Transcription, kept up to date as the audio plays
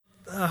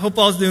I hope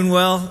all's doing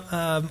well.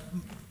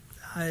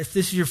 If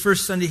this is your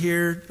first Sunday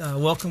here,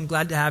 welcome.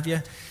 Glad to have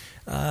you.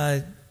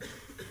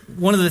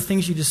 One of the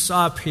things you just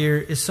saw up here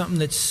is something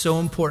that's so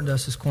important to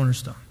us as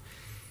Cornerstone,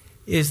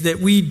 is that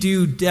we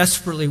do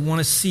desperately want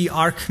to see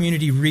our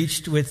community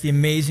reached with the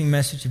amazing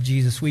message of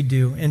Jesus. We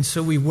do. And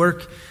so we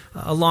work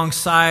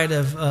alongside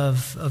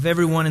of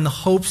everyone in the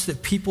hopes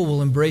that people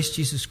will embrace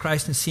Jesus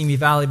Christ in Simi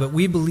Valley. But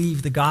we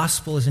believe the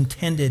gospel is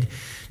intended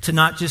to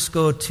not just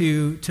go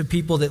to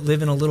people that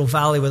live in a little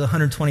valley with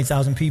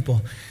 120,000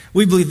 people.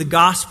 We believe the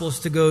gospel is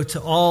to go to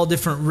all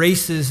different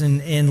races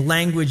and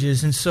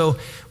languages. And so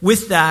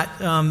with that,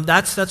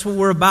 that's what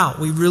we're about.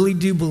 We really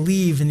do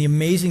believe in the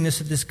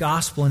amazingness of this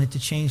gospel and it to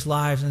change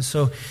lives. And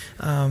so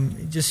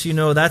just so you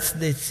know,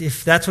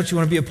 if that's what you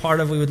want to be a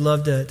part of, we would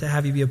love to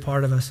have you be a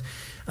part of us.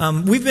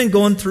 We've been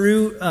going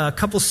through a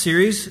couple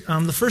series.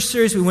 The first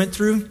series we went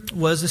through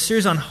was a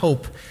series on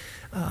hope.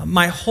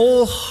 My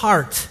whole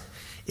heart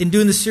in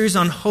doing the series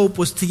on hope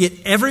was to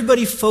get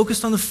everybody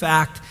focused on the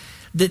fact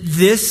that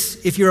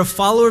if you're a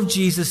follower of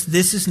Jesus,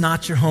 this is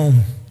not your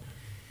home.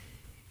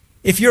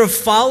 If you're a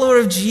follower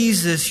of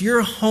Jesus,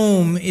 your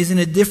home is in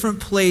a different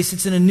place.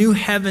 It's in a new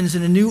heavens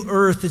and a new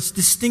earth. It's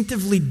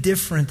distinctively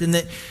different, and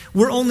that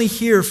we're only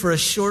here for a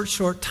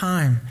short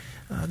time.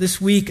 This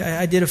week,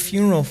 I did a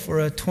funeral for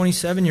a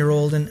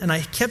 27-year-old, and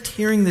I kept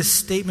hearing this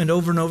statement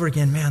over and over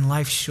again, man,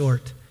 life's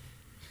short.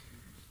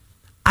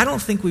 I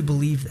don't think we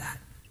believe that.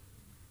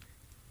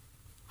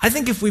 I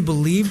think if we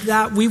believed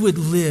that, we would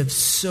live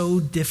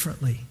so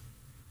differently.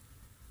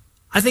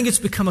 I think it's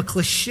become a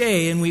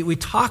cliche, and we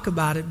talk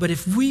about it, but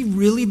if we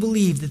really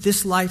believe that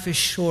this life is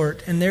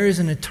short and there is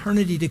an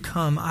eternity to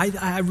come,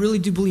 I really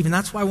do believe, and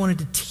that's why I wanted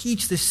to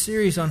teach this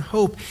series on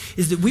hope,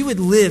 is that we would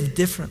live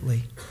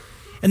differently.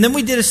 And then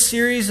we did a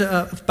series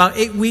about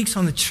 8 weeks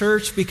on the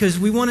church because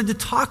we wanted to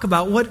talk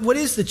about what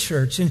is the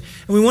church. And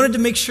we wanted to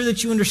make sure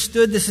that you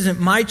understood this isn't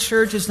my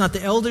church, it's not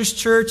the elders'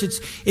 church,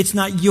 it's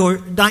not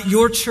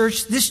your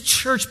church. This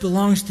church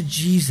belongs to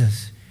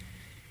Jesus.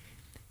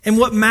 And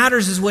what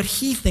matters is what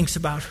He thinks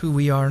about who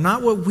we are,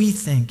 not what we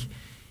think.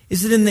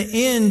 Is that in the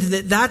end,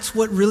 that's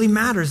what really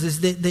matters,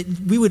 is that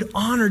we would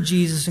honor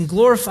Jesus and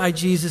glorify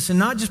Jesus and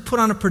not just put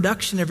on a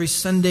production every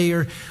Sunday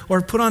or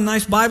put on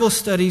nice Bible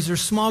studies or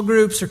small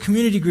groups or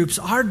community groups.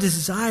 Our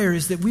desire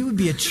is that we would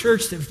be a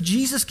church that if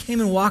Jesus came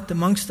and walked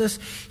amongst us,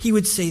 He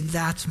would say,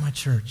 that's my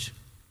church.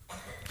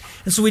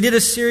 And so we did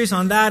a series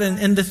on that,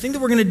 and the thing that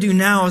we're going to do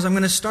now is I'm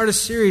going to start a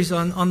series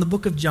on the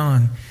book of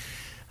John.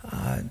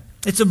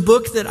 It's a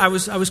book that I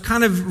was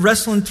kind of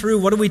wrestling through.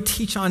 What do we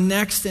teach on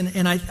next?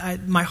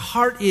 And my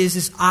heart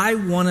is I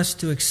want us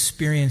to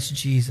experience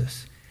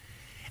Jesus.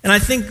 And I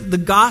think the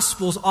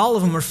Gospels, all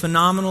of them are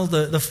phenomenal.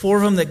 The four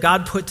of them that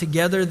God put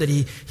together, that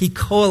He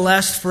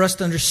coalesced for us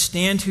to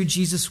understand who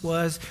Jesus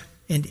was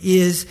and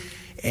is.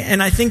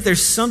 And I think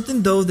there's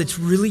something, though, that's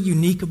really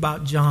unique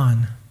about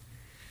John.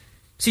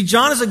 See,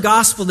 John is a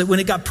gospel that when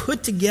it got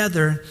put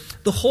together,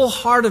 the whole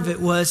heart of it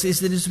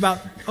is that it's about,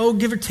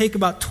 give or take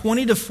about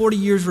 20 to 40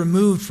 years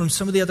removed from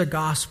some of the other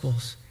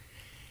gospels.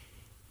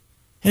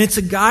 And it's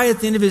a guy at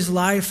the end of his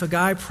life, a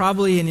guy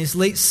probably in his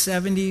late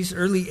 70s,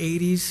 early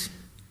 80s,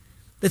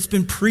 that's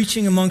been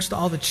preaching amongst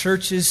all the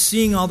churches,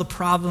 seeing all the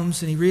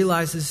problems, and he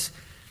realizes,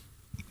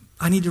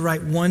 I need to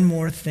write one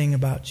more thing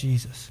about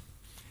Jesus.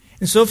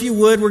 And so if you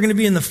would, we're going to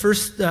be in the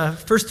first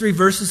three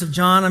verses of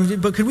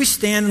John. But could we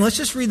stand and let's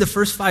just read the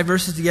first 5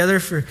 verses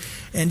together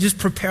and just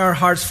prepare our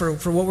hearts for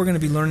what we're going to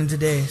be learning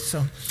today.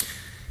 So,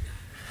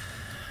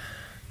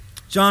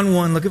 John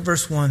 1, look at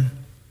verse 1.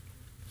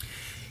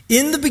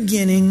 In the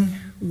beginning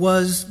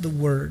was the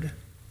Word,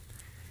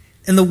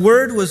 and the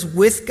Word was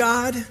with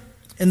God,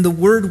 and the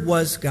Word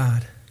was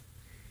God.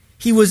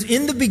 He was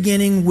in the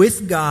beginning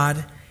with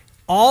God.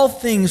 All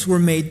things were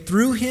made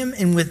through Him,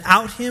 and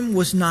without Him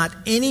was not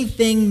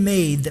anything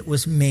made that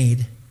was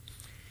made.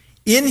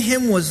 In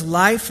Him was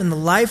life, and the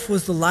life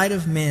was the light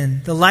of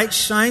men. The light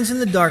shines in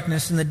the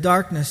darkness, and the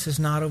darkness has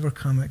not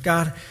overcome it.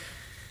 God,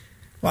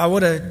 wow,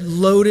 what a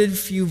loaded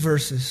few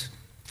verses.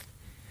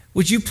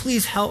 Would you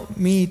please help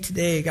me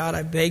today? God,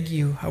 I beg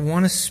you. I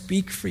want to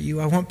speak for you.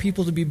 I want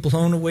people to be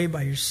blown away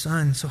by your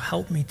Son, so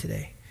help me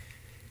today.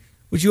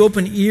 Would you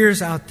open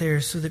ears out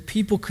there so that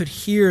people could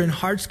hear and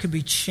hearts could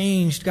be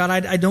changed? God,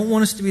 I don't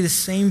want us to be the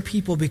same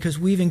people because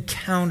we've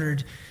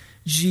encountered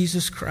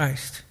Jesus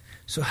Christ.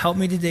 So help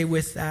me today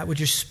with that. Would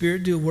your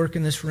Spirit do a work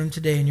in this room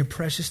today? In your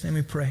precious name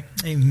we pray.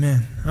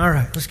 Amen. All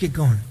right, let's get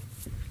going.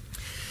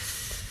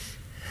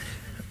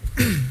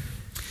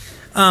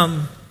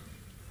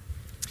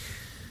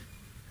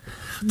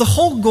 The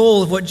whole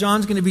goal of what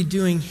John's going to be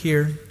doing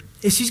here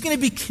is he's going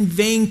to be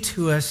conveying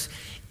to us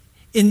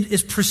in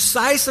as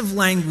precise of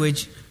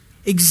language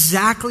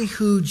exactly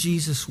who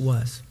Jesus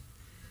was.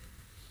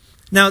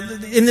 Now,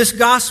 in this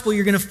gospel,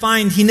 you're going to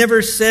find he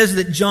never says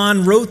that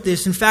John wrote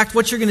this. In fact,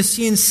 what you're going to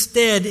see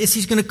instead is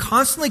he's going to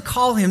constantly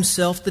call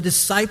himself the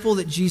disciple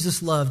that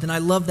Jesus loved. And I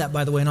love that,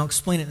 by the way, and I'll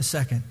explain it in a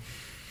second.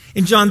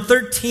 In John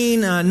 13,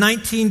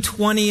 19,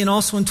 20, and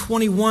also in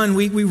 21,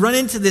 we run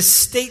into this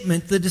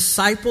statement, the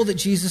disciple that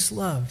Jesus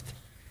loved.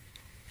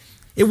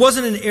 It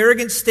wasn't an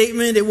arrogant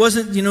statement. It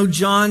wasn't,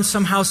 John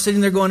somehow sitting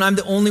there going, I'm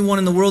the only one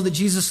in the world that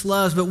Jesus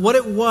loves. But what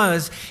it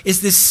was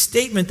is this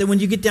statement that when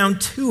you get down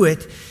to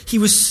it, he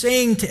was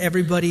saying to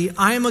everybody,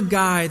 I am a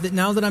guy that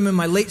now that I'm in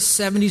my late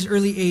 70s,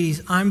 early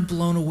 80s, I'm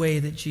blown away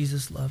that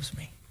Jesus loves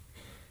me.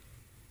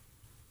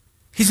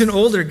 He's an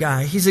older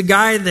guy. He's a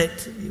guy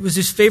that it was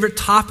his favorite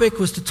topic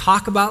was to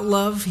talk about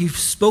love. He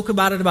spoke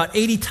about it about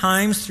 80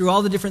 times through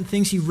all the different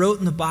things he wrote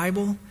in the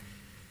Bible.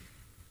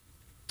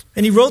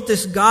 And he wrote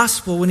this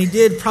gospel when he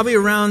did probably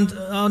around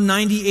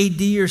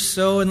 90 AD or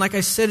so. And like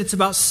I said, it's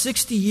about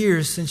 60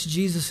 years since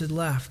Jesus had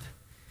left.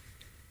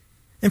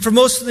 And for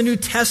most of the New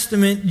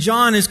Testament,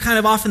 John is kind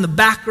of off in the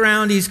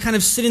background. He's kind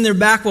of sitting there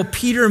back while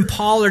Peter and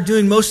Paul are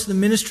doing most of the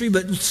ministry.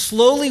 But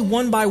slowly,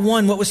 one by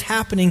one, what was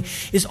happening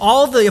is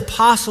all the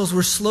apostles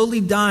were slowly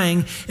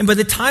dying. And by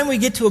the time we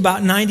get to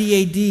about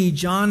 90 AD,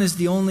 John is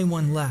the only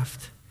one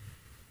left.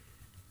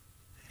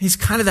 He's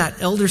kind of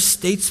that elder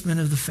statesman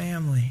of the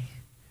family.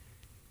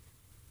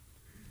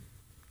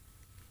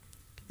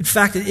 In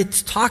fact,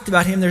 it's talked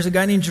about him. There's a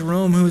guy named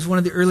Jerome who was one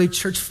of the early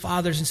church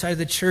fathers inside of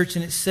the church,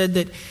 and it said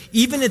that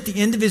even at the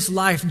end of his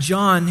life,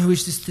 John, who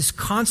was this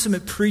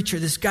consummate preacher,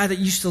 this guy that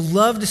used to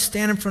love to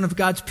stand in front of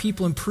God's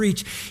people and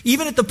preach,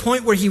 even at the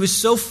point where he was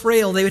so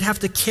frail, they would have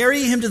to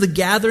carry him to the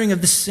gathering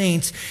of the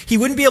saints. He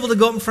wouldn't be able to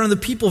go up in front of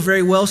the people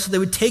very well, so they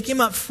would take him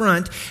up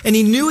front, and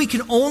he knew he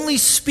could only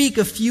speak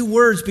a few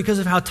words because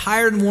of how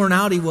tired and worn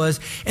out he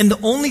was, and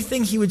the only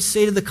thing he would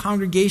say to the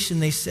congregation,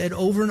 they said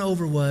over and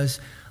over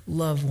was,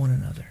 love one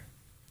another.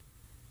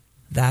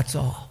 That's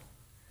all.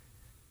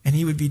 And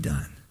he would be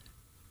done.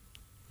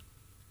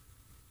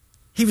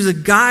 He was a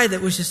guy that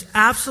was just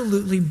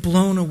absolutely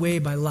blown away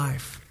by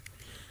life.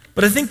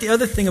 But I think the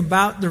other thing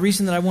about the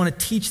reason that I want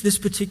to teach this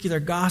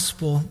particular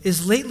gospel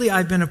is lately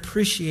I've been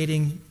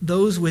appreciating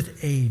those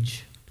with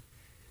age.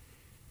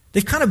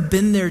 They've kind of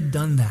been there,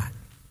 done that.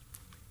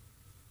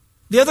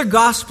 The other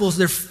Gospels,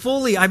 they're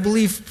fully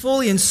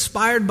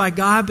inspired by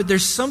God, but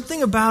there's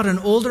something about an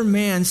older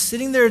man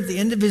sitting there at the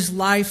end of his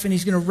life, and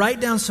he's going to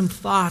write down some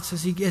thoughts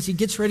as he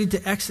gets ready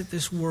to exit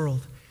this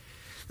world.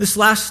 This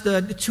last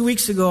 2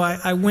 weeks ago,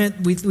 I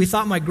went, we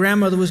thought my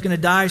grandmother was going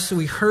to die, so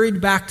we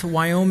hurried back to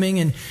Wyoming,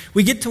 and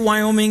we get to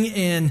Wyoming,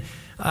 and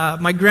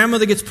my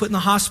grandmother gets put in the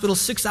hospital.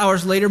 6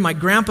 hours later, my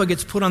grandpa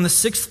gets put on the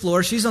 6th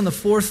floor. She's on the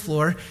 4th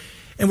floor.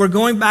 And we're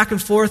going back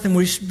and forth,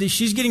 and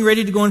she's getting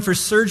ready to go in for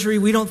surgery.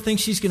 We don't think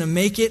she's going to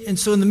make it. And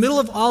so in the middle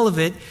of all of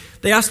it,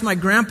 they asked my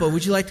grandpa,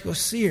 would you like to go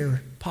see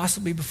her,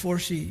 possibly before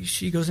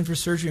she goes in for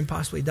surgery and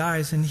possibly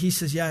dies? And he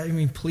says, yeah,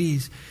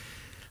 please.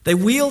 They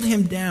wheeled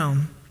him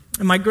down,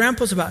 and my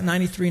grandpa's about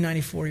 93,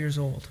 94 years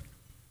old.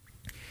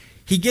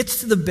 He gets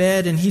to the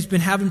bed, and he's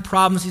been having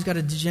problems. He's got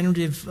a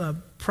degenerative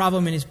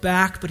problem in his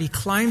back, but he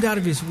climbed out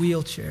of his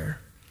wheelchair.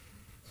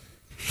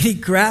 He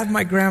grabbed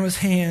my grandma's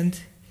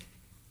hand,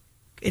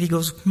 and he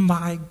goes,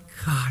 my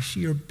gosh,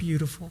 you're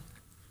beautiful.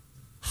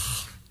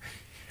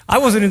 I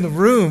wasn't in the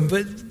room,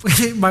 but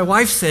my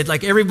wife said,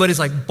 everybody's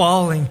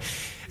bawling.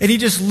 And he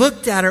just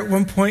looked at her at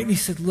one point and he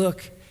said,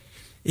 look,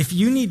 if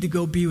you need to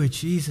go be with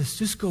Jesus,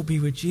 just go be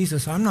with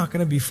Jesus. I'm not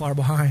going to be far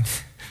behind.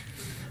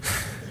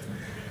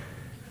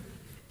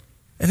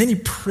 And then he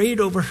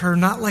prayed over her,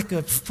 not like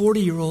a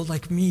 40-year-old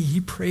like me.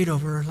 He prayed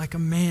over her like a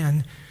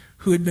man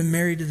who had been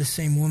married to the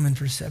same woman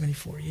for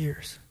 74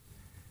 years.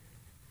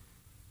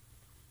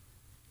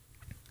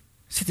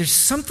 See, there's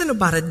something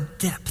about a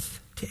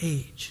depth to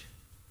age.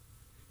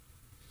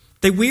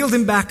 They wheeled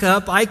him back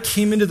up. I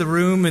came into the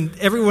room and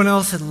everyone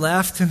else had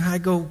left. And I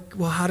go,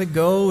 well, how'd it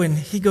go? And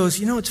he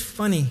goes, it's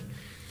funny.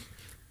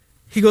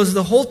 He goes,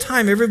 the whole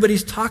time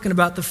everybody's talking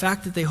about the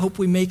fact that they hope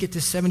we make it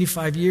to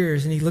 75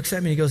 years. And he looks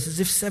at me and he goes,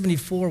 as if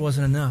 74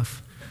 wasn't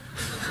enough.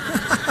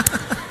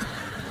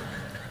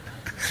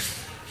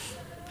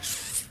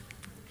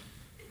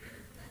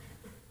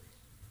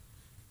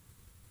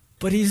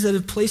 But he's at a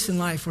place in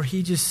life where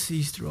he just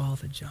sees through all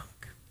the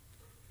junk.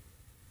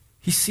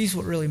 He sees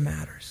what really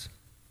matters.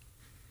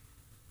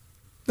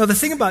 Now, the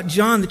thing about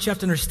John that you have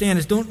to understand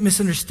is don't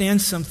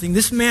misunderstand something.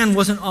 This man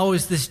wasn't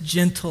always this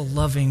gentle,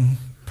 loving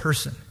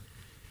person.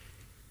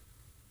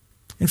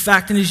 In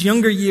fact, in his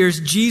younger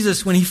years,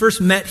 Jesus, when he first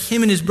met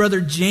him and his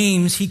brother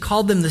James, he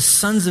called them the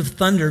sons of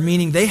thunder,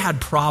 meaning they had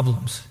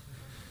problems.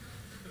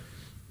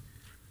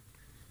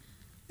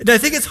 And I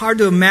think it's hard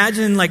to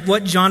imagine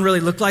what John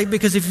really looked like,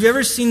 because if you've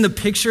ever seen the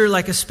picture,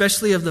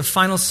 especially of the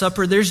Final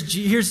Supper, here's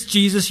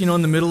Jesus,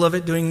 in the middle of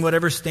it doing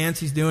whatever stance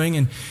he's doing,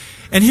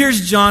 and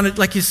here's John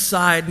at his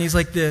side, and he's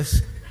like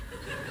this.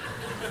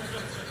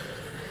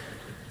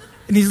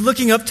 And he's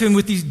looking up to him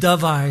with these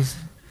dove eyes.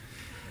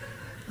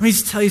 Let me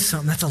just tell you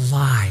something, that's a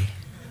lie.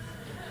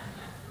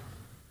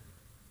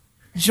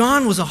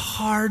 John was a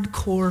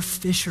hardcore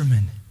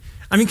fisherman.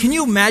 Can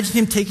you imagine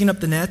him taking up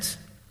the nets?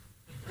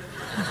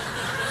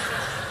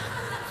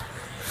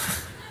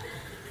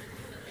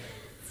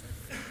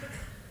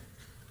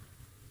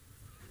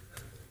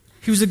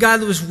 He was a guy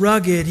that was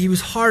rugged. He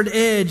was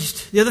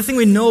hard-edged. The other thing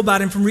we know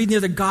about him from reading the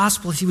other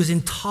Gospels, he was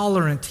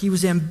intolerant. He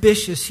was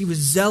ambitious. He was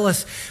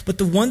zealous. But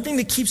the one thing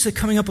that keeps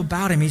coming up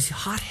about him, he's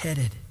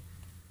hot-headed.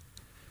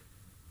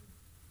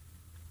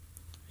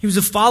 He was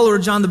a follower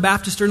of John the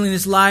Baptist early in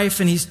his life,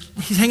 and he's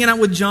hanging out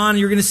with John.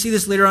 You're going to see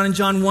this later on in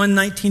John 1,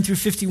 19 through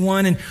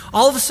 51. And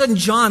all of a sudden,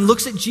 John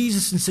looks at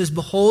Jesus and says,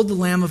 "Behold the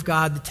Lamb of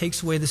God that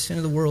takes away the sin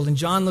of the world." And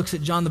John looks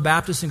at John the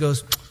Baptist and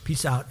goes,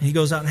 "Peace out." And he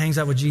goes out and hangs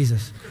out with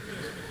Jesus.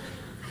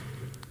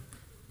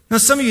 Now,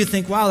 some of you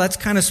think, wow, that's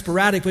kind of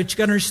sporadic, but you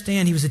got to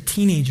understand he was a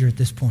teenager at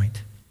this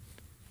point.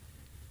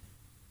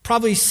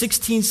 Probably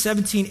 16,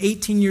 17,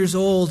 18 years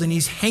old, and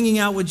he's hanging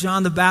out with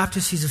John the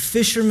Baptist. He's a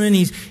fisherman.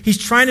 He's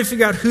trying to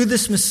figure out who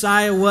this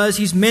Messiah was.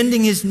 He's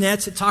mending his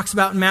nets. It talks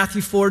about in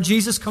Matthew 4.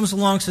 Jesus comes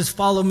along and says,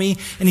 "Follow me,"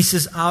 and he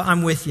says,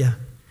 "I'm with you."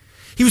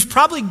 He was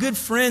probably good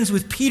friends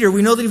with Peter.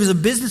 We know that he was a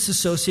business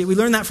associate. We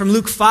learned that from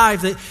Luke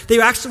 5, that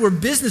they actually were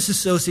business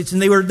associates,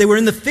 and they were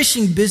in the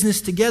fishing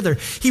business together.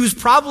 He was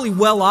probably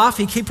well off.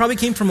 He probably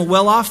came from a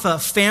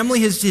well-off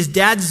family. His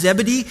dad,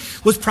 Zebedee,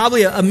 was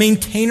probably a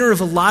maintainer of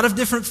a lot of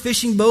different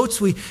fishing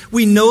boats.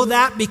 We know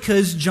that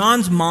because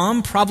John's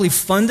mom probably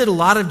funded a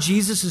lot of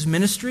Jesus'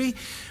 ministry.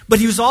 But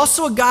he was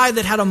also a guy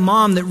that had a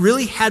mom that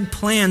really had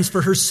plans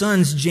for her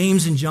sons,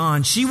 James and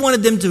John. She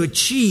wanted them to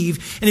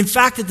achieve. And in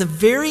fact, at the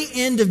very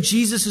end of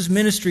Jesus'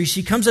 ministry,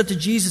 she comes up to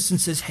Jesus and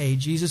says, "Hey,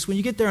 Jesus, when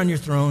you get there on your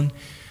throne,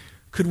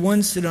 could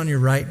one sit on your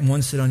right and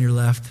one sit on your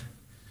left?"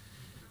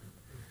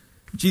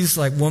 Jesus is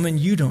like, "Woman,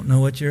 you don't know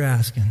what you're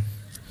asking."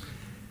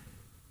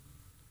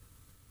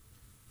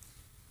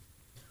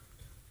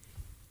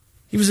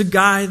 He was a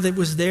guy that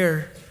was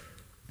there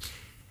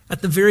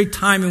at the very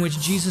time in which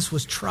Jesus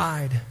was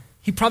tried.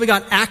 He probably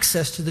got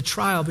access to the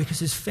trial because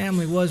his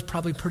family was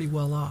probably pretty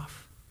well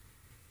off.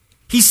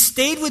 He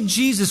stayed with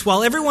Jesus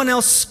while everyone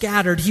else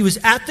scattered. He was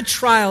at the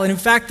trial. And in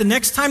fact, the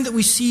next time that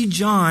we see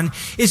John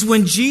is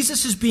when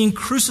Jesus is being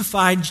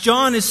crucified.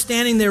 John is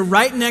standing there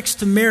right next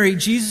to Mary,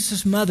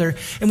 Jesus' mother.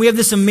 And we have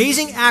this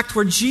amazing act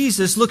where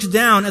Jesus looks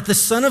down at the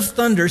Son of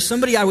Thunder,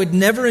 somebody I would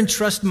never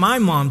entrust my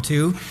mom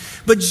to.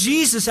 But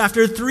Jesus,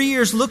 after 3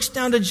 years, looks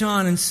down to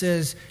John and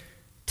says,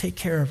 "Take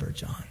care of her,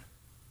 John."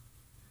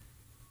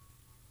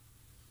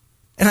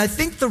 And I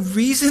think the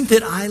reason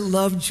that I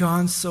love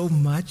John so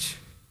much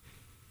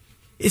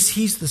is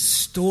he's the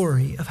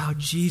story of how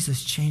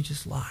Jesus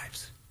changes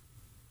lives.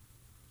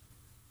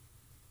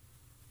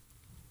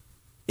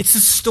 It's the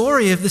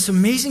story of this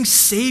amazing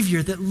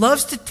Savior that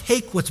loves to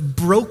take what's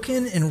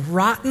broken and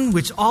rotten,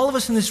 which all of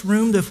us in this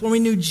room, before we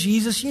knew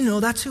Jesus, you know,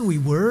 that's who we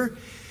were.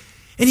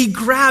 And he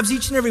grabs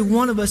each and every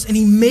one of us and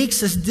he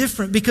makes us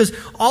different, because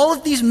all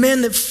of these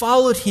men that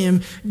followed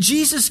him,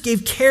 Jesus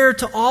gave care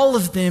to all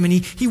of them and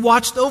he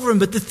watched over them.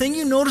 But the thing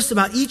you notice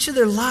about each of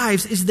their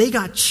lives is they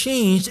got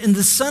changed. And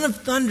the Son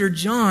of Thunder,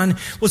 John,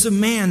 was a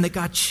man that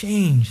got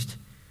changed.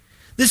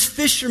 This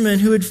fisherman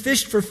who had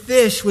fished for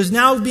fish was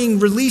now being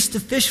released to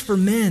fish for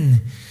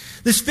men.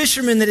 This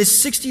fisherman that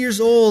is 60 years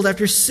old,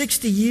 after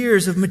 60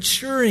 years of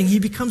maturing, he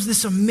becomes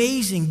this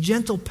amazing,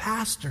 gentle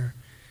pastor.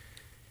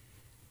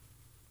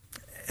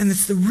 And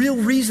it's the real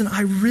reason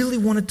I really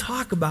want to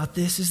talk about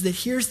this, is that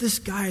here's this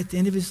guy at the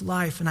end of his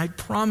life, and I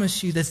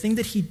promise you the thing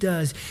that he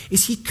does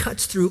is he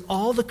cuts through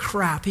all the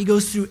crap. He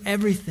goes through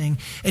everything,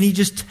 and he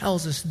just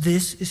tells us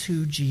this is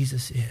who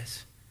Jesus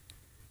is.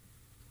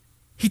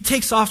 He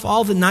takes off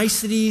all the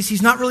niceties.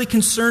 He's not really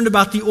concerned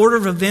about the order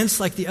of events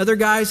like the other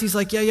guys. He's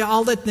like, yeah,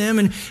 I'll let them.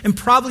 And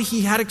probably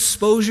he had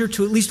exposure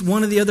to at least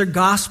one of the other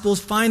Gospels.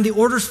 Fine, the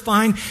order's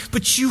fine.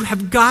 But you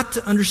have got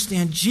to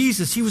understand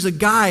Jesus. He was a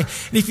guy.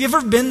 And if you've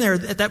ever been there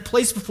at that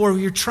place before where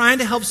you're trying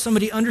to help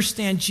somebody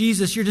understand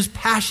Jesus, you're just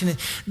passionate.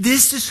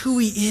 This is who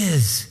he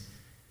is.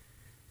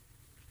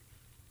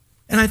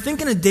 And I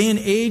think in a day and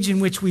age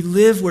in which we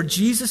live where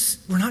Jesus,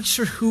 we're not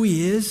sure who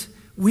he is,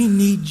 we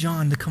need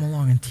John to come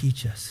along and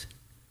teach us.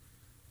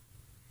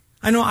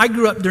 I know I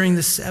grew up during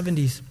the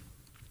 70s.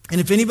 And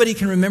if anybody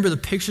can remember the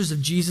pictures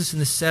of Jesus in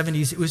the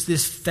 70s, it was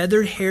this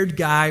feathered-haired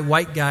guy,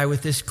 white guy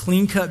with this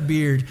clean-cut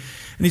beard.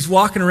 And he's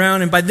walking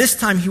around, and by this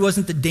time he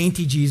wasn't the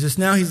dainty Jesus.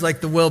 Now he's like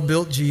the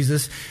well-built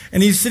Jesus.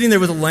 And he's sitting there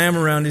with a lamb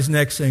around his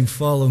neck saying,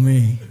 "Follow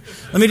me."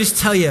 Let me just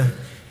tell you,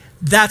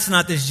 that's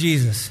not this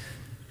Jesus.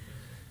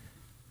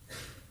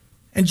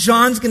 And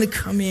John's going to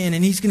come in,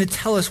 and he's going to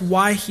tell us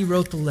why he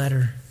wrote the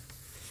letter.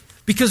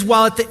 Because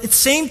while at the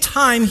same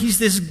time he's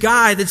this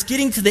guy that's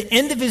getting to the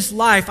end of his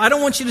life, I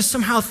don't want you to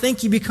somehow think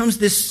he becomes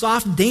this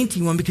soft,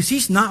 dainty one, because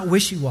he's not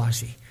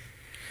wishy-washy.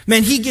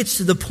 Man, he gets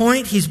to the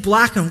point. He's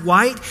black and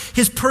white.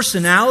 His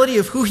personality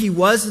of who he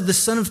was as the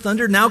Son of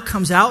Thunder now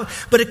comes out,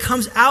 but it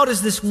comes out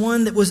as this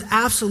one that was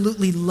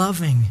absolutely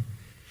loving.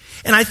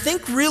 And I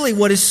think really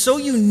what is so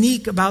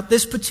unique about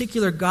this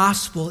particular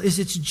gospel is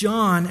it's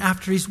John,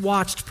 after he's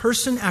watched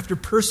person after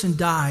person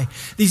die,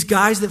 these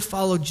guys that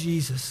followed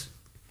Jesus.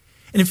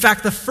 And in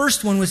fact, the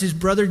first one was his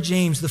brother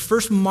James, the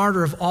first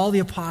martyr of all the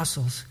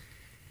apostles.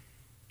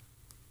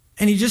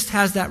 And he just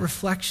has that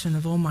reflection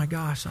of, oh my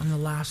gosh, I'm the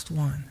last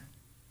one.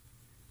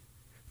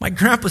 My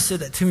grandpa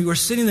said that to me. We're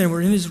sitting there,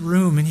 we're in his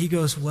room, and he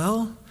goes,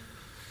 well,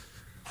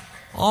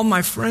 all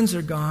my friends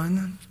are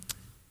gone,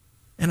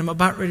 and I'm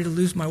about ready to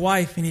lose my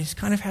wife. And he just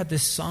kind of had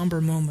this somber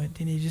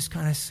moment, and he just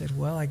kind of said,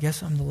 well, I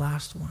guess I'm the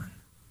last one.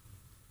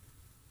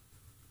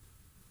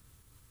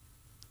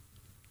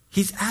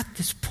 He's at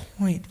this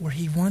point where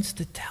he wants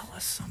to tell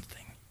us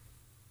something.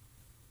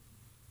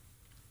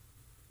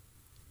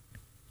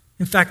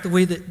 In fact, the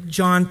way that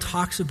John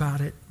talks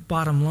about it,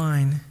 bottom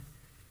line,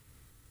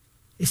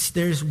 is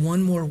there's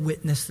one more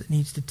witness that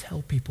needs to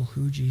tell people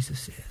who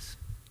Jesus is.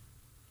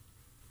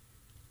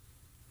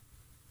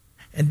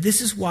 And this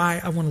is why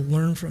I want to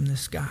learn from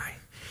this guy.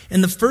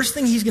 And the first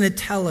thing he's going to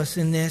tell us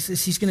in this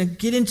is he's going to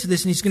get into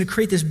this and he's going to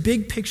create this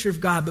big picture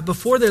of God. But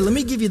before there, let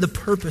me give you the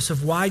purpose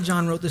of why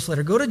John wrote this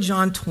letter. Go to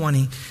John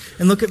 20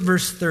 and look at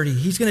verse 30.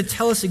 He's going to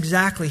tell us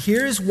exactly,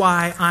 here's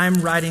why I'm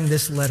writing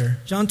this letter.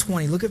 John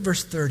 20, look at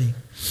verse 30.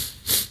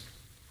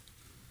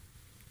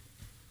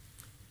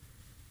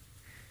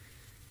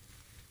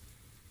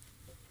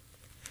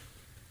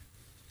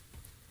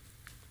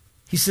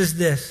 He says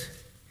this,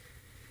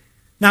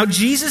 now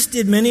Jesus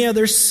did many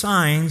other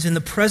signs in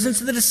the presence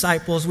of the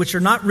disciples, which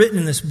are not written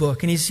in this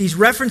book. And he's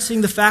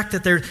referencing the fact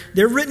that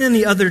they're written in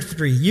the other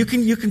three. You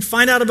can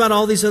find out about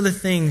all these other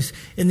things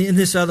in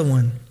this other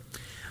one.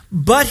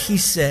 But he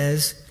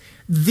says,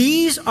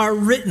 these are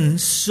written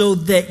so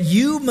that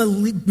you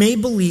may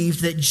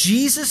believe that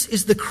Jesus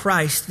is the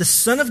Christ, the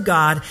Son of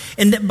God,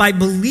 and that by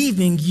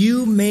believing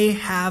you may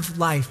have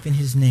life in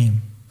his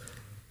name.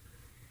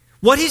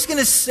 What he's going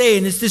to say,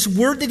 and it's this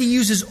word that he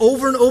uses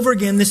over and over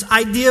again, this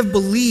idea of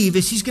believe,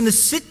 is he's going to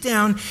sit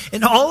down,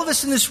 and all of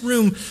us in this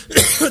room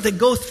that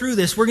go through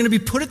this, we're going to be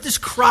put at this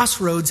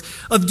crossroads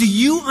of, do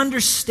you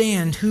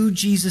understand who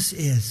Jesus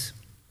is?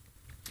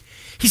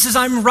 He says,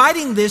 I'm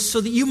writing this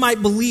so that you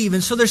might believe.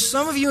 And so there's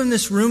some of you in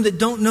this room that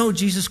don't know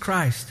Jesus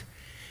Christ.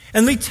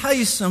 And let me tell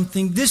you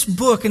something, this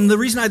book, and the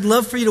reason I'd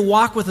love for you to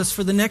walk with us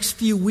for the next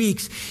few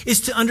weeks,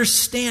 is to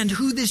understand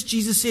who this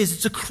Jesus is.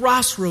 It's a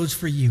crossroads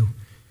for you.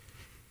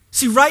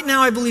 See, right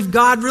now I believe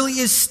God really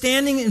is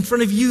standing in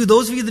front of you,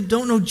 those of you that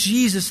don't know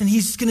Jesus, and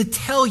he's going to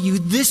tell you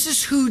this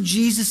is who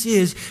Jesus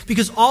is,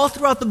 because all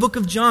throughout the book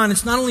of John,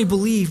 it's not only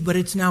believe, but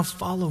it's now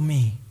follow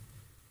me.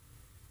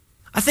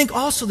 I think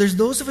also there's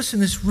those of us in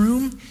this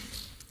room,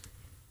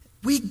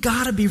 we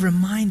got to be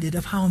reminded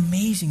of how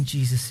amazing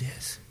Jesus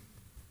is.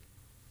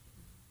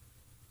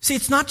 See,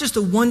 it's not just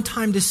a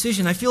one-time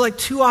decision. I feel like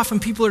too often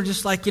people are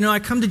just like, I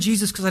come to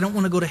Jesus because I don't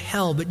want to go to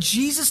hell, but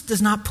Jesus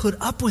does not put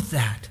up with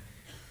that.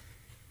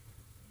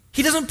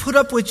 He doesn't put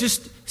up with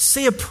just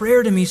say a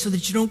prayer to me so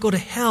that you don't go to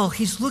hell.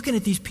 He's looking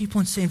at these people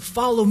and saying,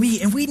 follow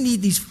me. And we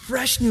need these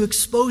fresh new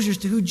exposures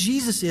to who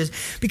Jesus is.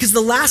 Because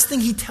the last thing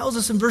he tells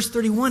us in verse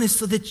 31 is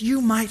so that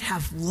you might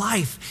have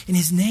life in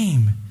his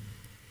name.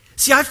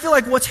 See, I feel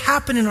like what's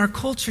happened in our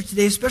culture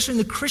today, especially in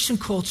the Christian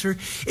culture,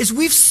 is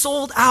we've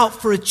sold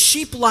out for a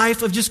cheap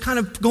life of just kind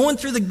of going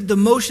through the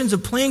motions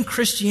of playing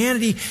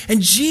Christianity.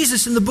 And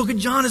Jesus in the book of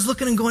John is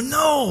looking and going,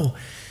 no,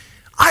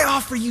 I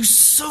offer you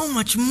so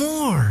much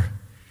more.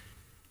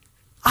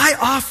 I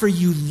offer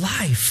you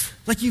life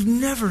like you've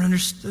never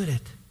understood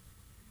it.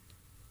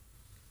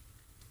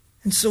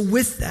 And so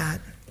with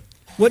that,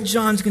 what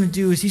John's going to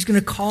do is he's going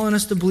to call on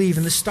us to believe.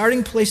 And the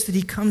starting place that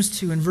he comes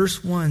to in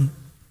verse 1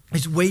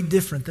 is way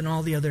different than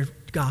all the other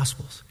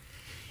Gospels.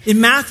 In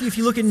Matthew, if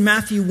you look at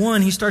Matthew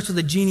 1, he starts with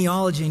a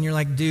genealogy, and you're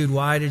like, dude,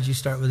 why did you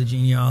start with a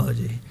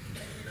genealogy?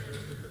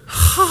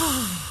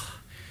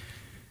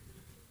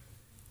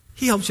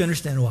 He helps you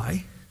understand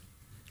why.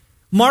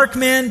 Mark,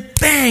 man,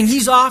 bang,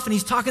 he's off and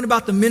he's talking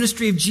about the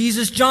ministry of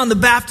Jesus. John the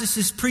Baptist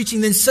is preaching,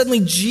 then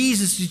suddenly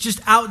Jesus is just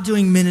out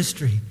doing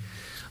ministry.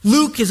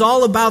 Luke is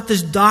all about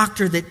this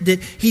doctor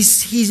that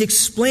he's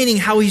explaining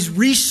how he's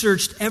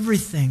researched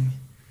everything.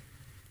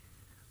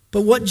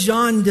 But what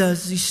John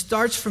does is he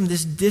starts from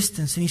this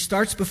distance and he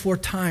starts before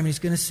time. And he's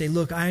going to say,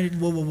 look,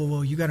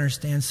 whoa, you got to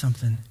understand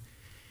something.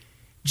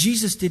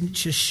 Jesus didn't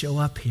just show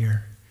up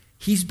here.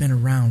 He's been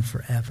around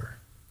forever.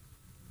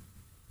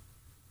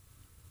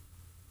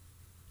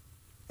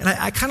 And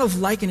I kind of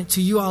liken it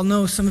to, you all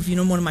know, some of you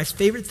know, one of my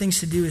favorite things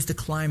to do is to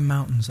climb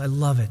mountains. I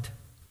love it.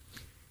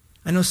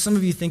 I know some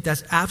of you think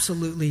that's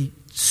absolutely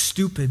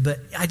stupid, but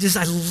I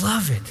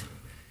love it.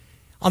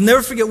 I'll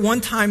never forget one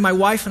time my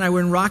wife and I were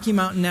in Rocky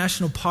Mountain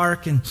National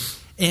Park, and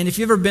if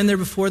you've ever been there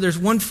before, there's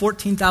one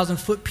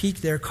 14,000-foot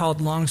peak there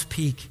called Long's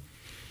Peak.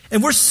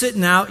 And we're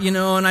sitting out,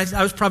 and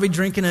I was probably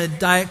drinking a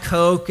Diet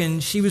Coke,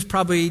 and she was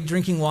probably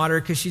drinking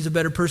water because she's a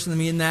better person than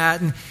me in that.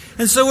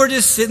 And so we're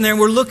just sitting there, and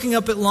we're looking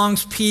up at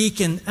Long's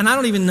Peak, and I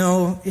don't even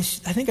know, I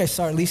think I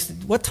saw at least,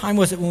 what time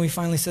was it when we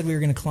finally said we were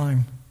going to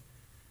climb?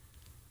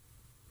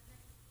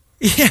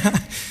 Yeah.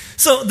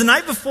 So the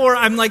night before,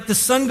 I'm like, the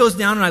sun goes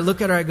down, and I look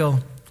at her, I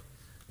go,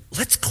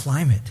 let's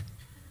climb it.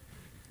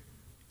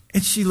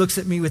 And she looks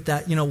at me with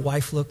that,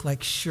 wife look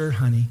like, sure,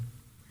 honey.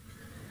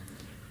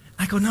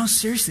 I go, no,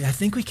 seriously, I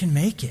think we can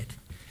make it.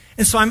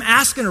 And so I'm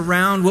asking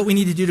around what we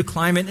need to do to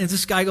climb it. And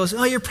this guy goes,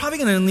 oh, you're probably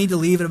going to need to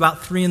leave at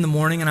about 3 a.m.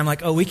 And I'm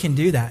like, oh, we can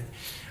do that.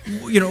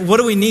 what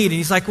do we need? And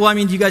he's like, well,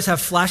 do you guys have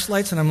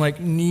flashlights? And I'm like,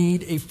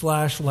 need a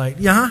flashlight.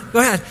 Yeah, go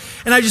ahead.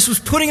 And I just was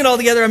putting it all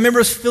together. I remember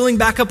us filling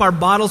back up our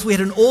bottles. We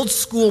had an old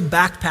school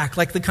backpack,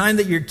 like the kind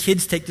that your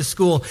kids take to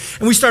school.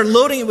 And we started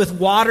loading it with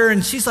water.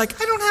 And she's like,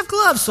 I don't have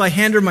gloves. So I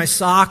hand her my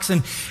socks.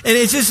 And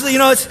it's just,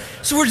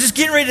 so we're just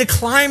getting ready to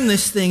climb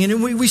this thing.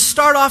 And we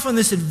start off on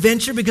this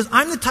adventure because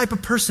I'm the type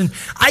of person,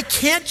 I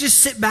can't just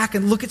sit back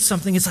and look at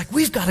something. It's like,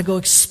 we've got to go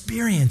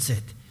experience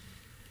it.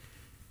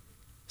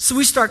 So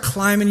we start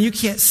climbing, you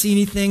can't see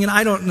anything, and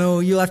I don't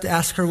know, you'll have to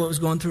ask her what was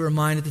going through her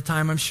mind at the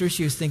time. I'm sure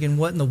she was thinking,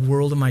 what in the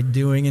world am I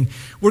doing? And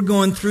we're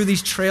going through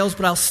these trails,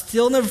 but I'll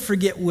still never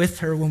forget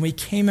with her when we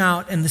came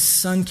out and the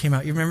sun came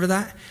out. You remember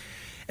that?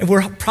 And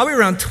we're probably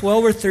around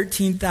 12 or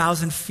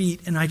 13,000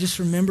 feet, and I just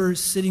remember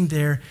sitting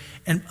there,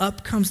 and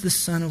up comes the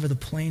sun over the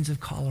plains of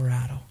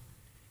Colorado.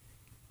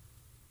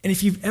 And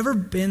if you've ever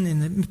been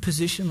in a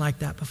position like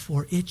that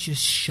before, it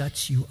just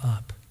shuts you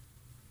up.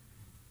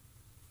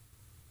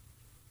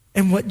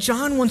 And what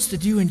John wants to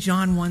do in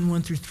John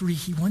 1:1-3,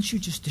 he wants you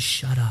just to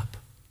shut up.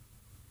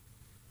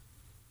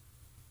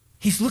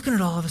 He's looking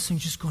at all of us and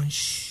just going,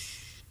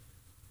 shh.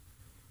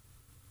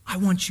 I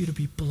want you to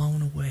be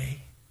blown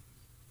away.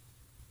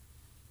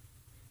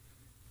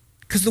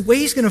 Because the way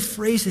he's going to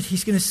phrase it,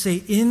 he's going to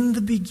say, in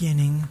the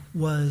beginning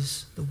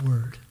was the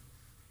Word.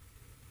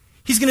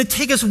 He's going to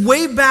take us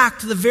way back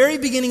to the very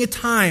beginning of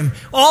time,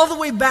 all the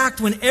way back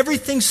to when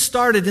everything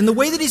started. And the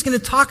way that he's going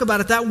to talk about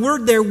it, that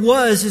word there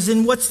is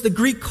in what's the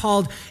Greek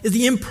called is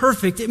the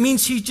imperfect. It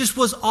means he just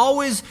was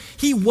always,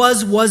 he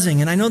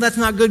wasing. And I know that's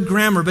not good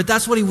grammar, but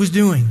that's what he was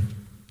doing.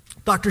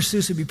 Dr.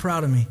 Seuss would be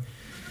proud of me.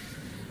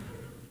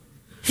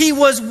 He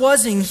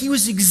wasing, he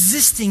was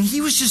existing,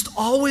 he was just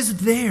always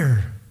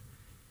there.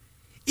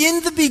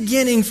 In the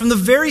beginning, from the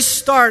very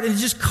start, and it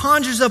just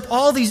conjures up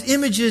all these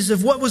images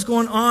of what was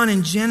going on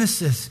in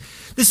Genesis.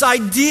 This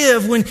idea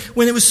of when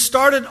it was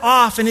started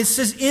off, and it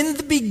says, in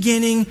the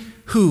beginning,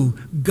 who?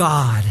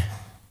 God.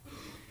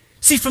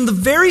 See, from the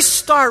very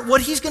start,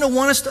 what he's going to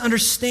want us to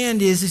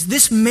understand is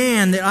this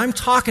man that I'm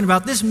talking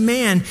about, this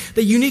man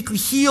that uniquely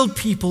healed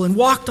people and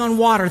walked on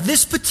water,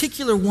 this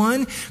particular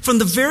one, from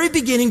the very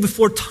beginning,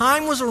 before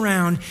time was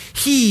around,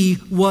 he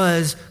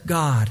was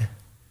God.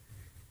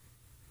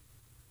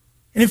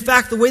 And in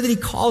fact, the way that he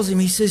calls him,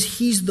 he says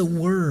he's the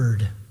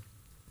Word.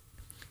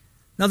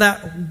 Now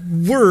that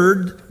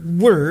word,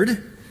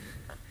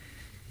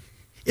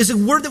 is a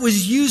word that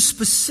was used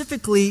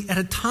specifically at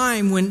a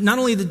time when not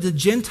only did the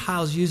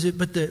Gentiles use it,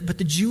 but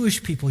the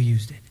Jewish people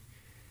used it.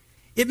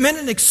 It meant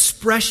an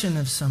expression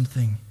of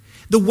something.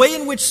 The way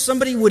in which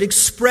somebody would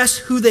express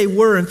who they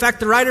were. In fact,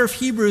 the writer of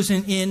Hebrews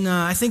in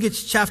I think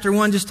it's chapter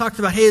 1, just talked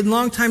about, hey,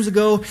 long times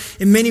ago,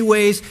 in many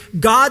ways,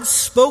 God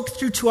spoke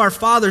through to our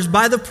fathers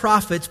by the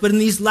prophets, but in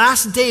these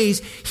last days,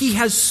 he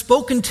has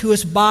spoken to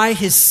us by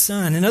his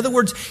Son. In other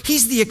words,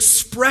 he's the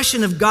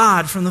expression of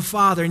God from the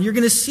Father. And you're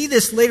going to see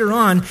this later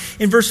on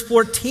in verse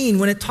 14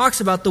 when it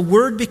talks about the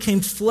Word became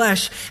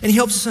flesh, and he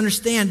helps us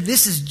understand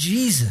this is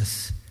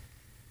Jesus.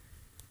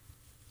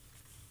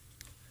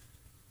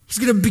 He's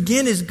going to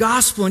begin his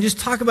gospel and just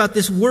talk about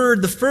this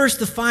word, the first,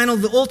 the final,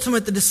 the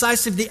ultimate, the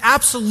decisive, the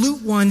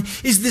absolute one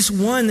is this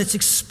one that's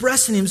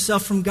expressing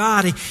himself from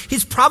God.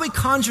 He's probably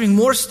conjuring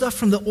more stuff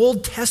from the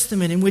Old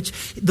Testament in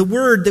which the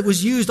word that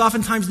was used,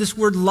 oftentimes this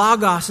word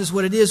logos is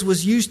what it is,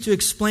 was used to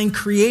explain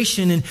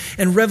creation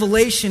and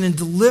revelation and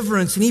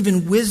deliverance and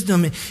even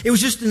wisdom. It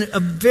was just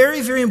a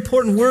very, very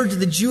important word to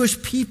the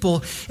Jewish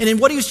people. And in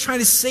what he was trying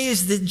to say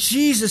is that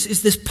Jesus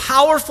is this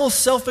powerful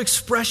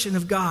self-expression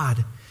of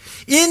God.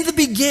 In the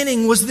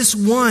beginning was this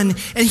one,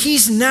 and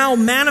he's now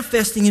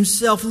manifesting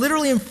himself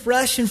literally in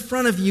flesh in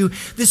front of you,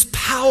 this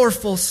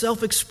powerful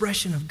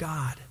self-expression of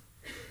God.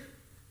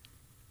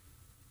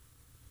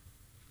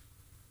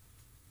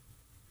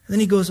 And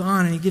then he goes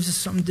on and he gives us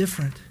something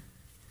different.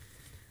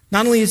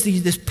 Not only is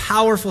this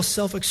powerful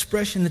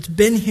self-expression that's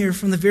been here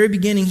from the very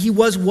beginning, he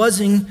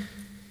wasing,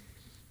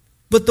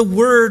 but the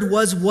Word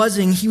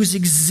wasing, he was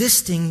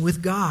existing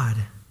with God.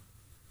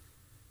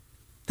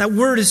 That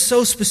word is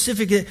so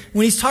specific that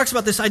when he talks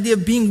about this idea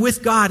of being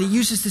with God, he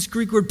uses this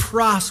Greek word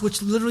pros,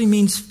 which literally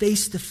means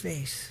face to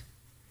face.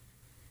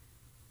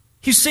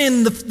 He's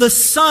saying the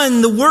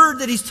Son, the Word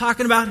that he's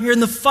talking about here,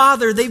 and the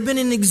Father, they've been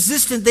in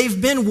existence, they've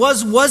been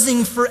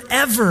wasing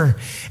forever.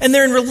 And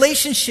they're in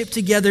relationship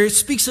together. It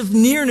speaks of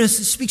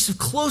nearness, it speaks of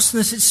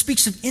closeness, it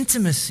speaks of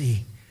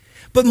intimacy.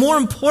 But more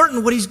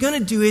important, what he's going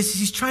to do is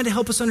he's trying to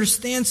help us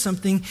understand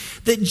something,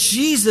 that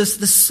Jesus,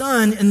 the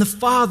Son, and the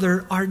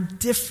Father are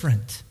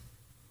different.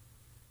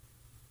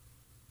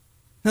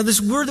 Now,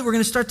 this word that we're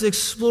going to start to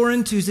explore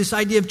into is this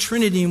idea of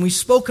Trinity, and we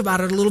spoke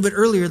about it a little bit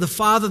earlier, the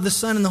Father, the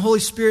Son, and the Holy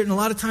Spirit, and a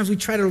lot of times we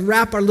try to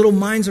wrap our little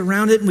minds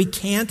around it, and we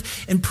can't,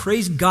 and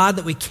praise God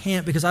that we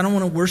can't, because I don't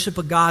want to worship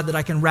a God that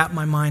I can wrap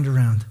my mind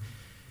around.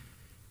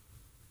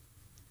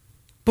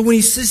 But when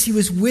he says he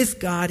was with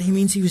God, he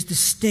means he was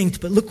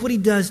distinct, but look what he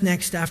does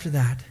next after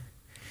that.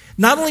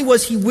 Not only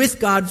was he with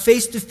God,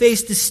 face to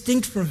face,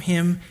 distinct from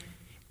him,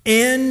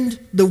 and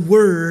the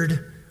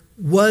Word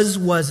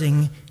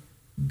wasing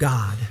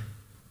God.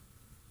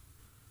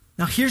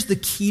 Now here's the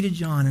key to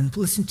John, and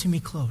listen to me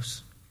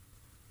close.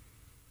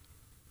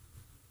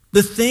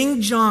 The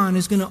thing John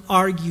is going to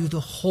argue the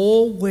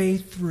whole way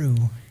through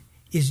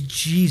is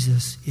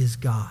Jesus is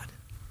God.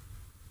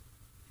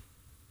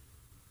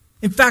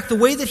 In fact, the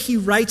way that he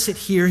writes it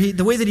here,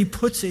 the way that he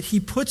puts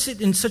it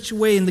in such a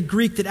way in the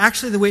Greek that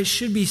actually the way it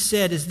should be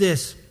said is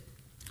this.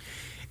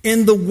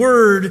 And the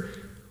Word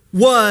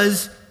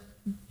was,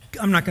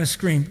 I'm not going to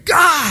scream,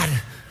 God!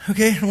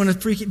 Okay, I don't want to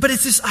freak you. But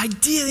it's this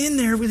idea in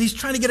there where he's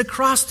trying to get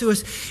across to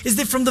us is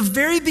that from the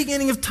very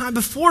beginning of time,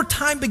 before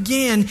time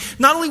began,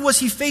 not only was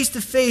he face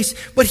to face,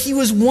 but he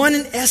was one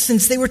in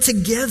essence. They were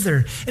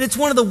together. And it's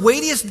one of the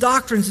weightiest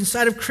doctrines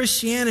inside of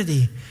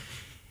Christianity.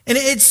 And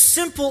it's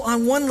simple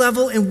on one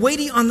level and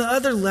weighty on the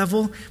other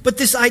level. But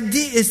this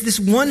idea is this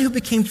one who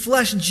became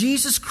flesh,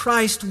 Jesus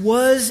Christ,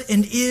 was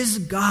and is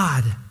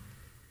God.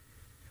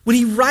 When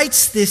he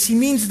writes this, he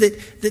means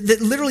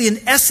that literally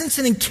in essence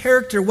and in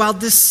character, while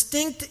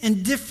distinct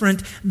and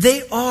different,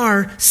 they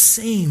are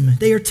same.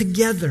 They are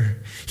together.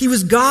 He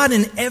was God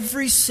in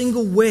every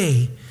single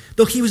way,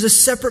 though he was a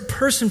separate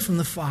person from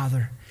the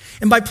Father.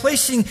 And by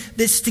placing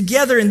this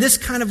together in this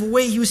kind of a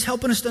way, he was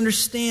helping us to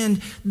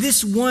understand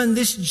this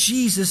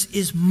Jesus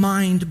is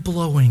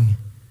mind-blowing.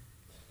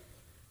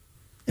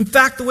 In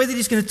fact, the way that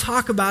he's going to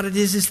talk about it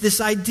is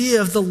this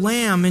idea of the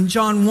Lamb in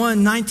John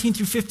 1, 19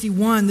 through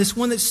 51, this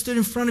one that stood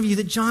in front of you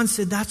that John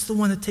said, that's the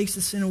one that takes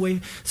the sin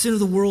of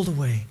the world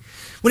away.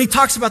 When he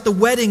talks about the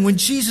wedding, when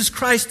Jesus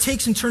Christ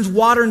takes and turns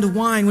water into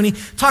wine, when he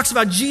talks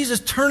about Jesus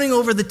turning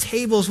over the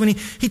tables, when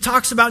he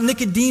talks about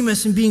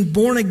Nicodemus and being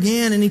born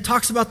again, and he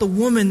talks about this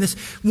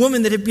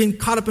woman that had been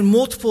caught up in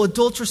multiple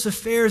adulterous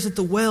affairs at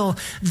the well,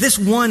 this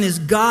one is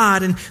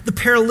God, and the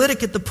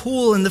paralytic at the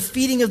pool, and the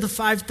feeding of the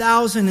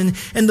 5,000,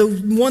 and the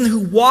one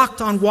who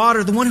walked on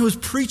water, the one who was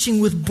preaching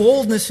with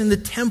boldness in the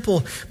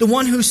temple, the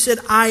one who said,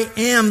 I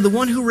am, the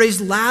one who raised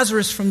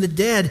Lazarus from the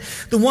dead,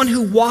 the one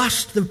who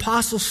washed the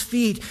apostles'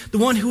 feet, the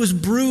one who was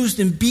bruised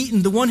and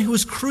beaten, the one who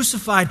was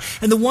crucified,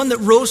 and the one that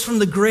rose from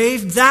the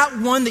grave, that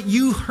one that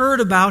you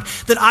heard about,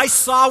 that I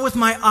saw with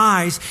my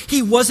eyes,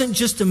 he wasn't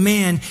just a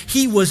man,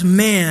 he was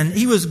man.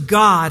 He was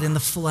God in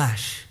the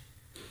flesh.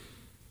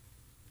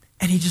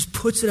 And he just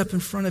puts it up in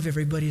front of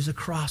everybody as a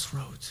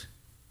crossroads.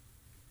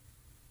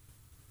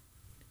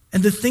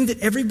 And the thing that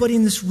everybody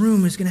in this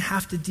room is going to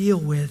have to deal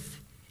with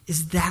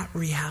is that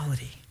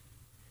reality.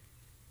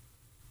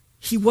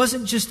 He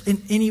wasn't just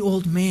any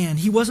old man.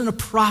 He wasn't a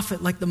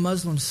prophet like the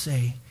Muslims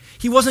say.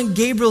 He wasn't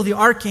Gabriel the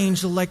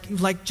archangel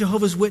like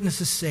Jehovah's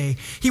Witnesses say.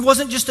 He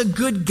wasn't just a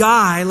good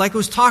guy like it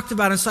was talked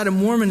about inside of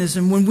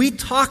Mormonism. When we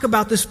talk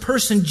about this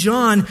person,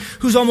 John,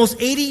 who's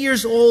almost 80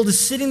 years old, is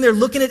sitting there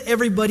looking at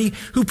everybody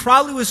who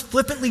probably was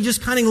flippantly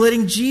just kind of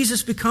letting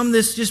Jesus become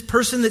this just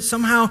person that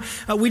somehow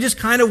we just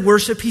kind of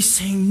worship. He's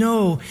saying,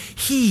 no,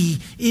 he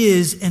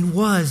is and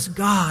was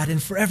God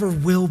and forever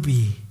will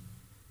be.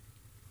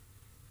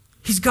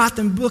 He's got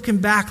them looking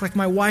back like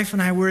my wife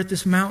and I were at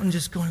this mountain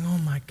just going, oh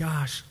my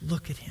gosh,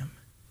 look at him.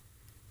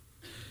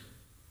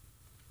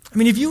 I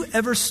mean, have you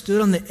ever stood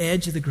on the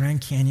edge of the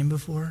Grand Canyon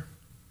before?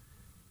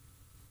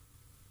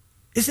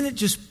 Isn't it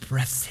just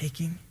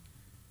breathtaking?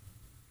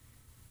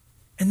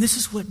 And this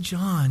is what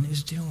John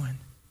is doing.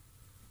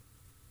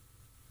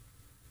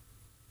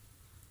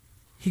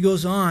 He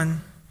goes on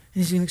and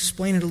he's going to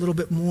explain it a little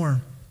bit more.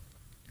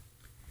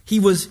 He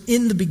was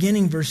in the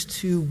beginning, verse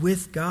 2,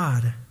 with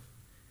God.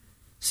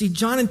 See,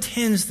 John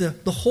intends the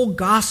whole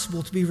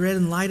gospel to be read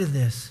in light of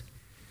this.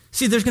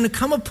 See, there's going to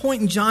come a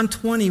point in John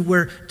 20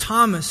 where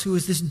Thomas, who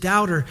is this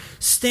doubter,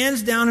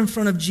 stands down in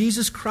front of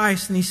Jesus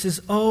Christ and he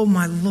says, oh,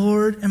 my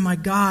Lord and my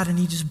God, and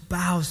he just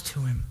bows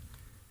to him.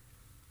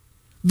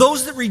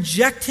 Those that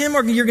reject him,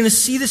 you're going to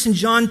see this in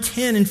John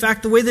 10. In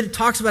fact, the way that it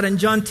talks about it in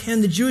John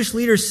 10, the Jewish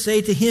leaders say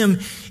to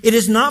him, it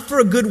is not for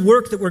a good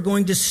work that we're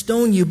going to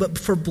stone you, but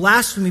for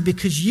blasphemy,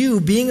 because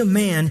you, being a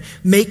man,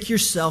 make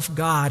yourself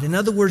God. In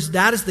other words,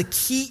 that is the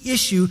key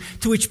issue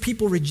to which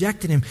people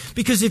rejected him.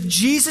 Because if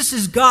Jesus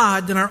is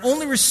God, then our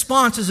only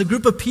response as a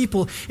group of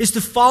people is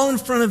to fall in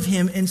front of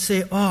him and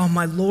say, oh,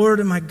 my Lord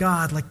and my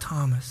God, like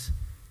Thomas.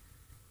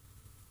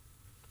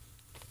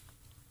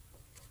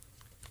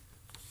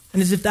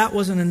 And as if that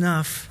wasn't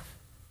enough,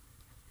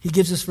 he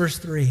gives us verse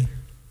 3.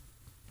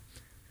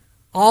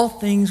 All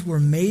things were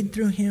made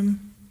through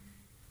him,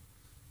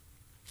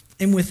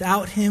 and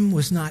without him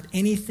was not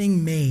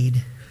anything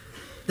made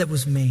that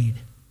was made.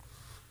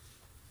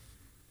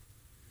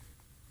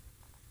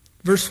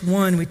 Verse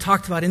 1, we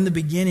talked about in the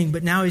beginning,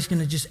 but now he's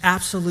going to just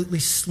absolutely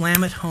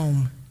slam it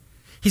home.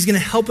 He's going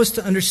to help us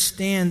to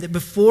understand that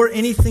before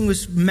anything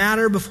was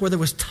matter, before there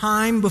was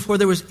time, before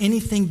there was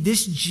anything,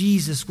 this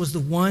Jesus was the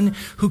one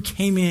who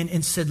came in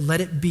and said,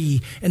 let it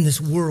be, and this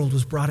world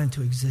was brought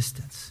into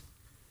existence.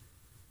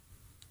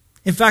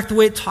 In fact, the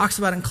way it talks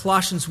about it in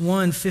Colossians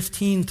 1,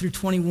 15 through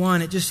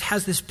 21, it just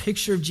has this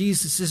picture of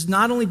Jesus. It says,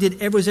 not only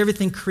was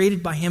everything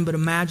created by him, but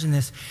imagine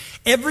this.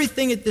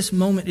 Everything at this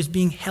moment is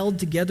being held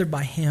together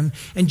by him.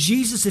 And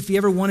Jesus, if he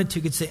ever wanted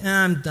to, could say,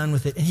 I'm done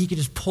with it. And he could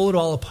just pull it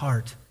all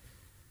apart.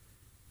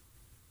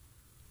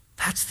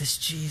 That's this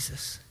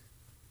Jesus.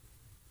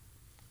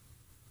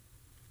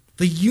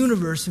 The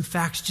universe, in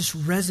fact, just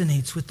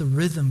resonates with the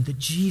rhythm that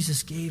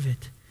Jesus gave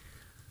it.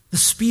 The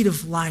speed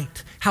of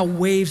light, how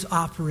waves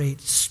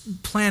operate,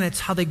 planets,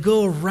 how they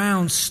go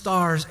around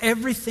stars.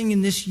 Everything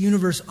in this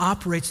universe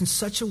operates in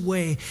such a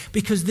way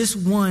because this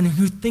one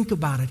who, think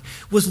about it,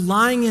 was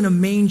lying in a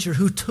manger,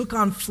 who took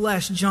on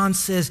flesh, John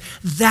says,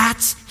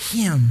 that's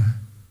him.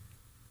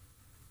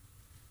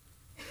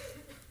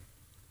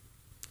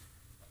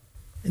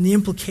 And the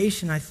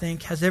implication, I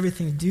think, has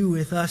everything to do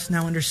with us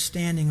now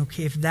understanding,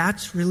 okay, if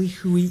that's really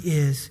who he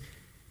is,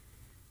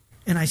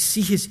 and I see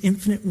his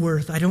infinite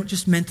worth, I don't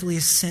just mentally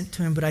assent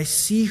to him, but I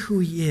see who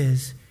he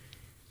is.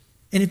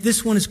 And if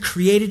this one has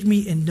created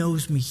me and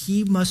knows me,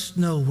 he must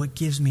know what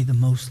gives me the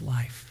most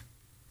life.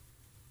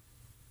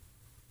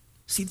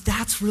 See,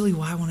 that's really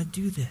why I want to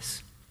do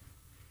this.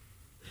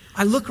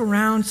 I look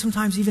around,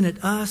 sometimes even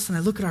at us, and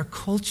I look at our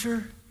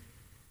culture.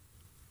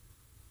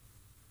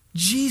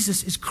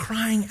 Jesus is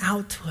crying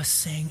out to us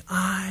saying,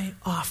 I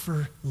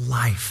offer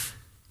life.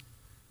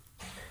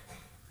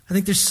 I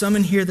think there's some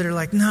in here that are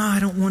like, no, I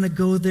don't want to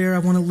go there. I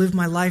want to live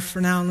my life for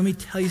now. And let me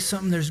tell you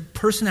something. There's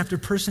person after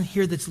person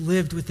here that's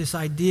lived with this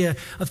idea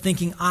of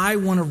thinking, I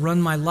want to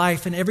run my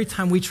life. And every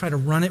time we try to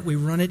run it, we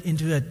run it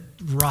into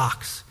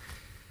rocks.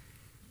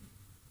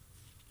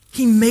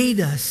 He made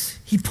us.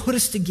 He put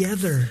us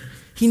together.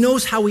 He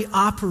knows how we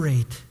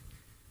operate.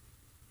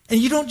 And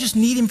you don't just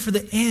need him for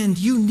the end.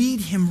 You need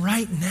him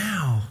right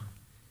now.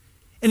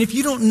 And if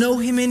you don't know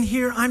him in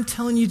here, I'm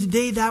telling you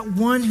today, that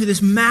one who,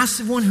 this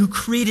massive one who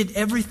created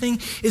everything,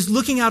 is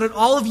looking out at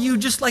all of you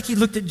just like he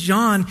looked at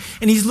John.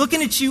 And he's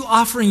looking at you,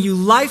 offering you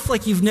life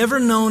like you've never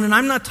known. And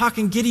I'm not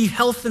talking giddy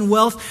health and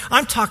wealth.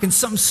 I'm talking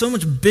something so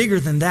much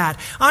bigger than that.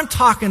 I'm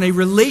talking a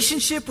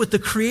relationship with the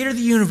creator of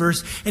the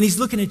universe. And he's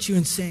looking at you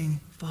and saying,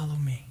 follow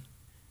me.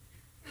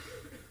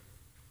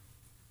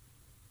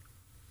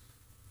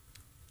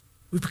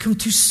 We've become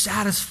too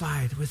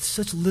satisfied with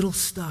such little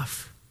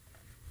stuff.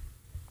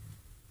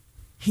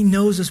 He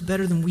knows us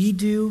better than we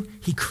do.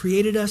 He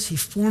created us. He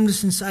formed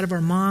us inside of our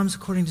moms,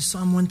 according to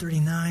Psalm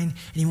 139, and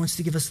he wants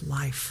to give us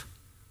life.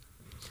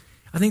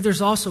 I think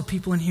there's also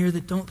people in here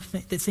that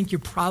that think your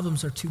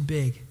problems are too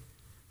big.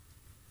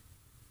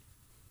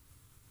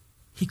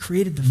 He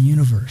created the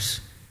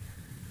universe.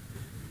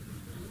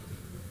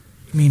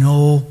 I mean,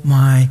 oh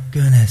my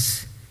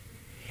goodness.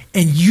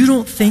 And you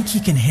don't think he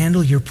can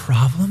handle your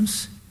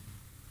problems?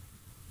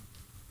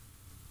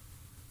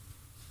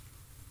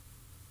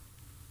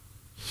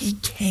 He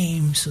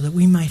came so that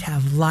we might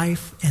have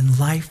life and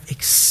life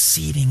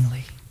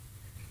exceedingly.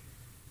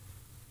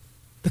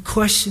 The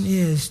question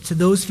is, to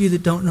those of you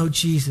that don't know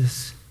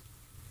Jesus,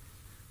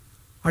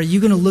 are you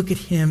going to look at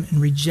him and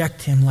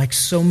reject him like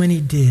so many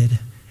did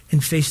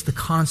and face the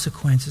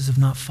consequences of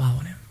not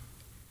following him?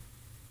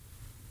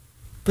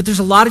 But there's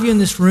a lot of you in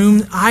this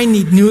room, I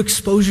need new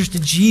exposures to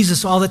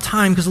Jesus all the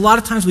time, because a lot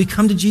of times we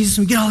come to Jesus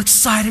and we get all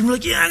excited and we're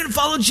like, yeah, I'm going to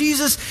follow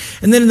Jesus.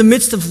 And then in the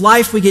midst of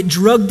life, we get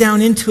drugged down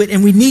into it,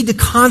 and we need to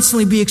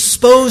constantly be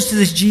exposed to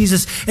this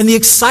Jesus and the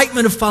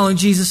excitement of following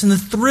Jesus and the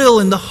thrill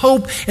and the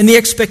hope and the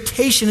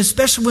expectation,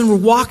 especially when we're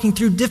walking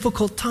through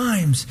difficult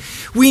times.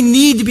 We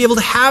need to be able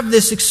to have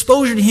this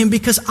exposure to him,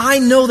 because I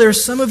know there are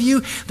some of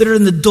you that are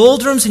in the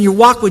doldrums in your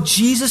walk with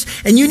Jesus,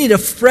 and you need a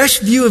fresh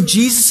view of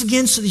Jesus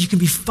again so that you can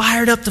be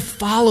fired up to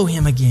follow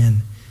him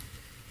again.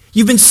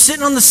 You've been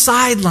sitting on the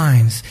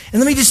sidelines.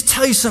 And let me just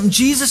tell you something.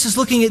 Jesus is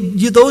looking at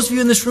you, those of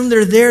you in this room that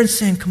are there, and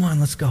saying, come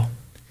on, let's go.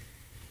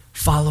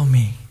 Follow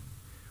me.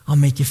 I'll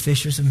make you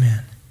fishers of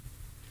men.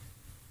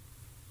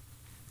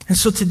 And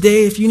so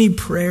today, if you need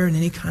prayer in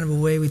any kind of a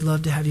way, we'd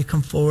love to have you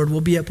come forward.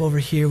 We'll be up over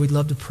here. We'd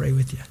love to pray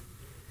with you.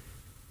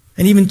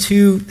 And even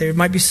too, there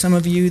might be some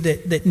of you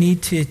that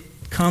need to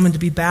come and to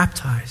be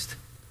baptized.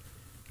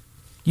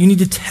 You need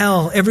to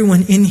tell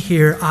everyone in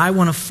here, I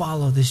want to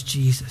follow this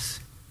Jesus.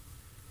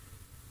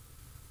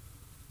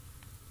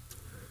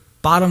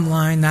 Bottom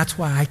line, that's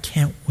why I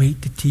can't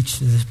wait to teach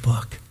you this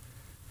book.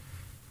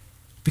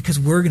 Because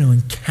we're going to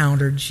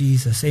encounter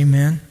Jesus.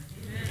 Amen?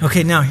 Amen.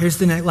 Okay, now here's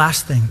the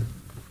last thing.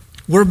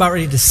 We're about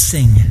ready to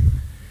sing.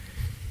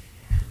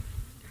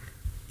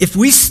 If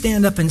we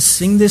stand up and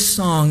sing this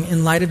song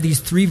in light of these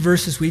 3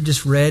 verses we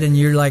just read, and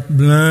you're like,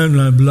 blah,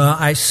 blah, blah,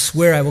 I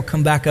swear I will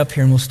come back up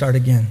here and we'll start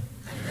again.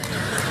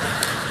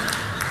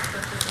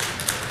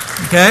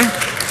 Okay?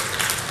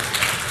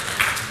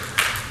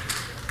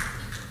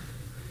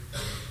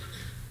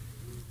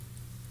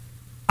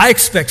 I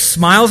expect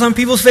smiles on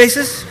people's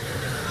faces.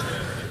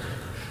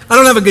 I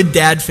don't have a good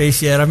dad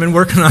face yet. I've been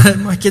working on it.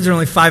 My kids are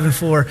only 5 and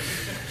 4.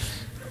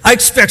 I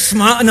expect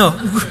smiles. No.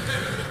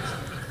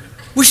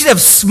 We should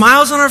have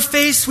smiles on our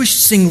face. We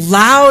should sing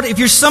loud. If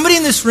you're somebody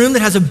in this room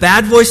that has a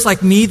bad voice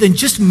like me, then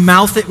just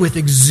mouth it with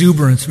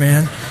exuberance,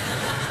 man.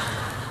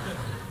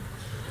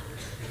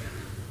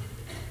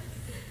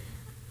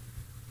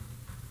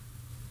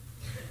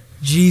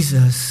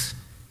 Jesus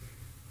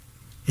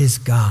is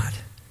God,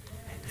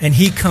 and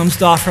he comes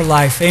to offer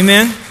life.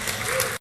 Amen?